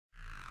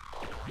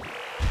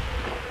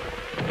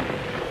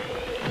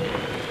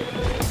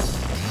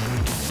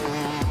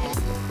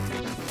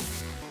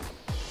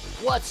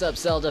What's up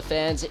Zelda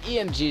fans,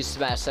 EMG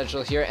Smash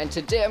Central here, and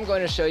today I'm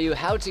going to show you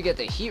how to get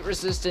the heat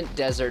resistant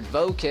desert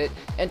bow kit,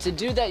 and to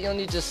do that you'll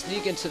need to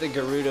sneak into the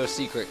Gerudo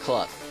Secret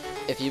Club.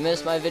 If you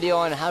missed my video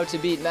on how to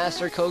beat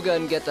Master Koga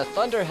and get the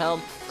Thunder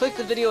Helm, click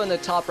the video in the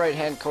top right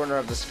hand corner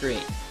of the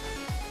screen.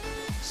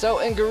 So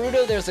in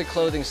Gerudo there's a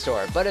clothing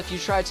store, but if you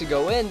try to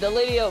go in, the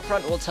lady out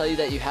front will tell you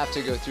that you have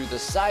to go through the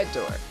side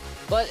door.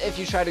 But if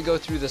you try to go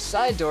through the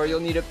side door,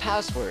 you'll need a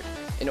password.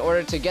 In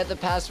order to get the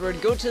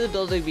password, go to the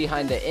building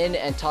behind the inn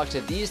and talk to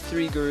these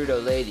three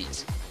Gerudo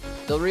ladies.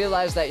 They'll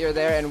realize that you're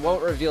there and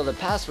won't reveal the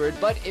password,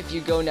 but if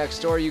you go next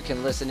door, you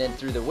can listen in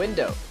through the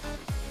window.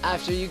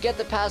 After you get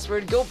the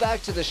password, go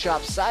back to the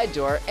shop side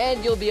door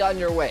and you'll be on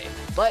your way.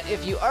 But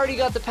if you already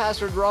got the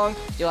password wrong,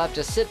 you'll have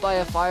to sit by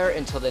a fire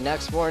until the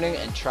next morning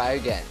and try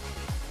again.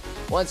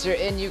 Once you're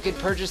in, you can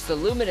purchase the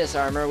Luminous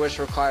armor, which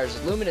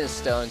requires Luminous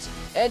stones,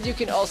 and you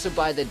can also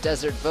buy the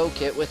Desert Bow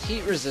kit with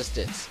heat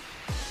resistance.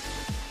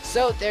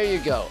 So there you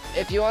go.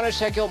 If you want to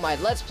check out my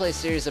Let's Play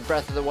series of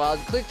Breath of the Wild,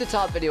 click the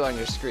top video on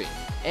your screen.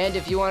 And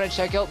if you want to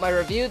check out my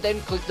review,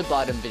 then click the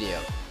bottom video.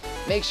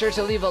 Make sure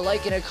to leave a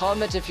like and a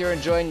comment if you're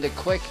enjoying the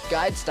quick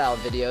guide style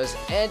videos,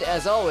 and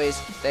as always,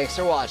 thanks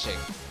for watching.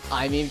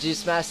 I'm EMG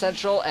Smash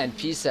Central, and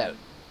peace out.